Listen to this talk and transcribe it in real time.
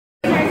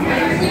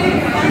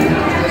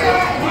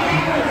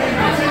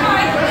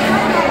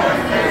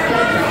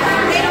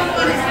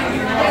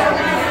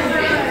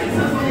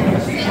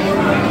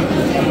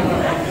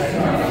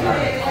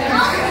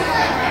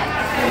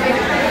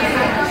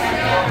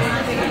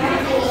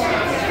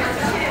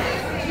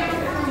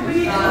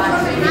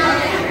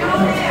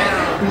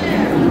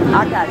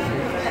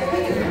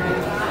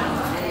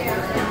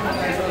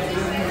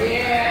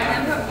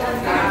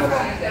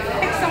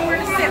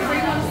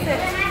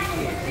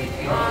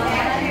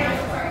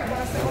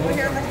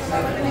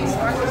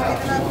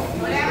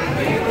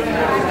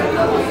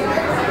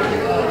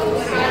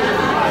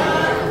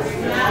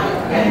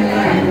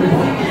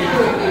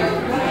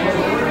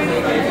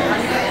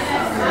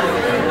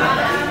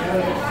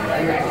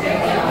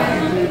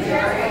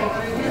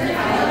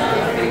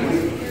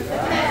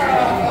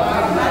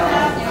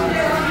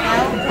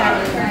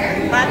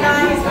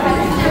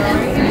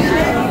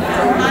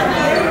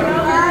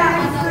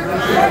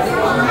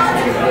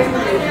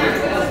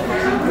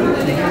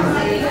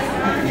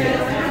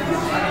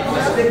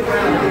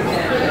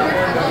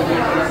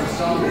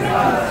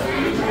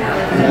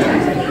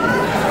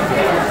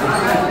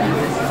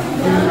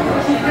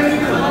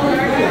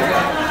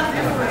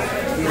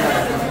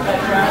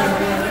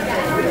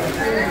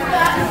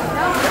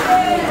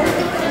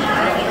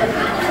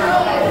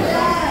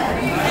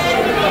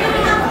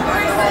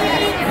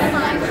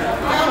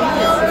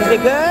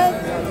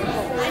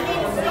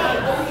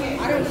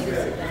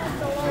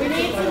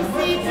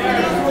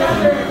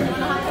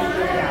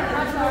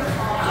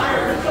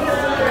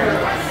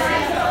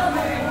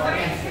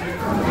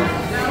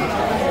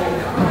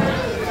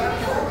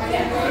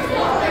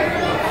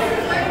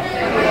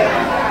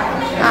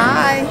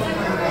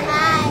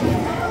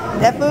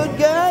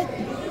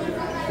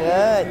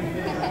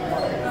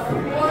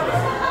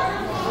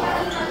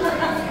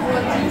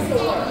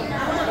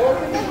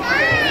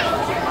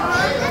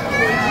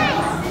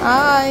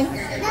Hi.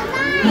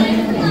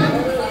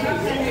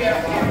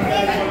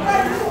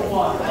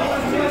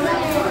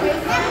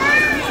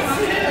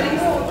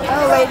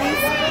 Hello,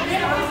 ladies.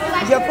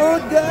 Is your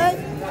food good?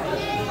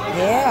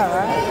 Yeah,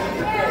 right.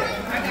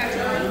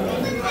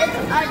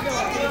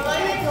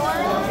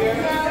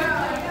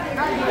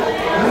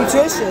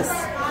 Nutritious.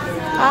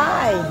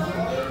 Hi.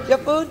 Your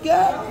food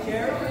good?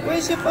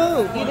 Where's your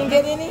food? You didn't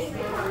get any?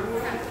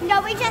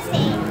 No, we just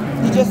ate.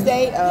 You just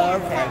ate? Oh,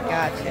 okay.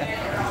 Gotcha.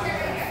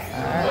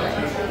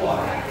 All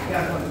right.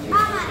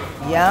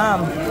 Yum.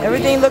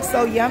 Everything looks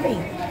so yummy.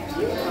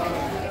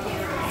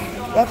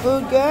 That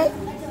food good?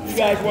 You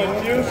guys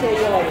want juice or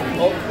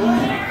water?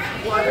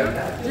 Water,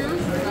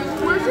 juice.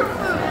 Where's your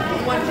food?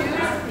 You want juice?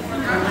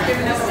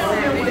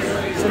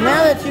 So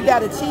now that you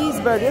got a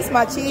cheeseburger, this is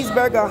my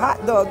cheeseburger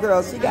hot dog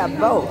girl. She got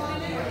both.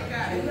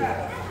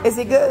 Is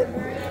it good?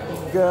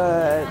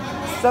 Good.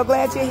 So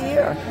glad you're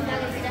here.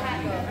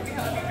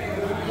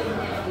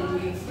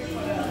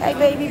 Hey,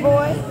 baby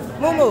boy.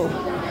 Moo Moo.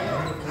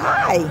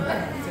 Hi.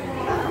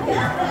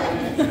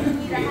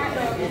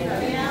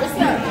 What's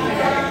up?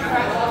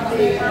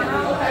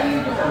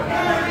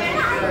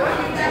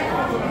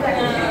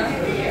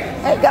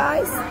 Hey,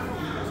 guys.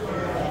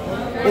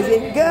 Is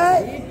it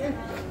good?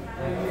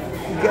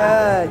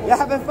 Good. You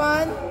having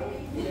fun?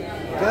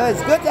 Good.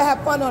 It's good to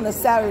have fun on a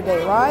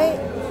Saturday, right?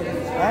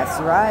 That's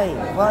right.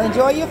 Well,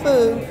 enjoy your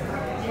food.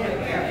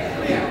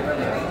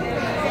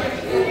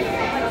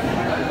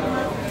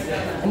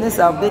 And this is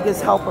our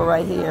biggest helper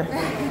right here.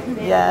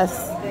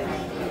 Yes.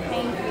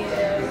 Thank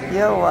you.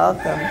 You're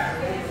welcome.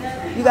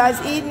 You guys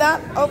eating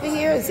up over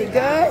here? Is it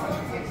good?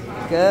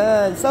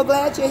 Good. So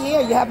glad you're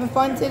here. You having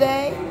fun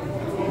today?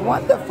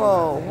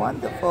 Wonderful.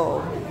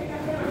 Wonderful.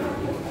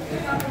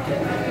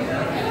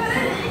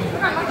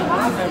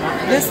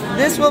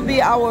 This will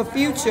be our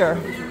future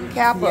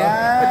Cappa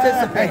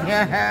participant.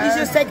 He's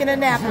just taking a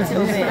nap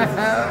until then.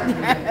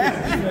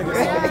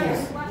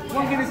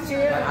 Want to get his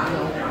chair?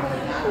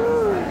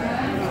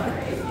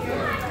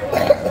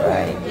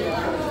 Right.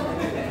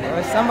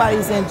 Or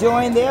somebody's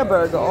enjoying their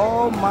burger.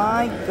 Oh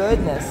my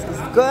goodness.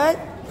 It's good?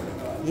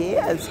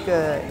 Yeah, it's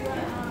good.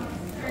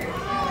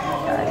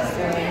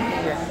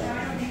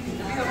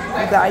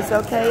 You guys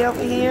okay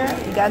over here?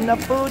 You got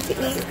enough food to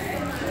eat?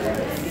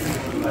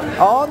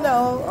 Oh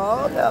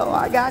no,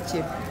 I got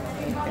you.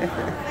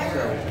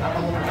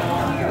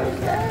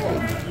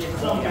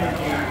 Okay.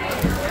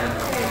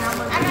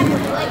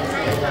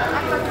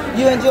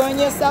 You enjoying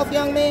yourself,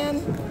 young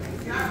man?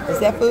 Is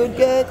that food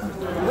good?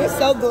 We're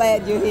so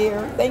glad you're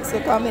here. Thanks for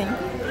coming.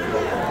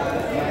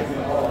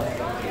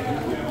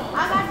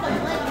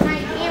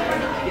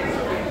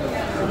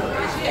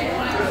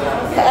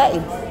 Hey,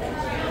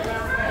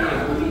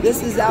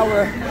 this is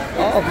our,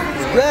 oh,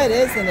 it's good,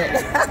 isn't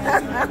it?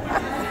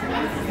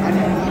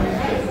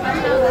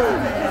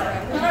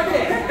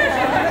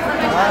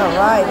 All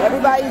right,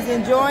 everybody's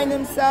enjoying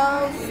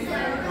themselves.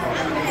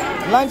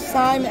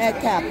 Lunchtime at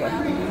Cappa.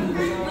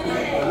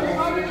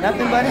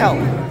 Nothing but help.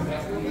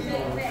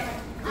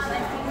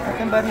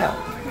 Nothing but help.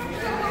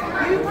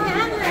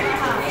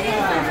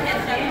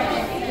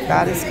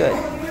 God is good.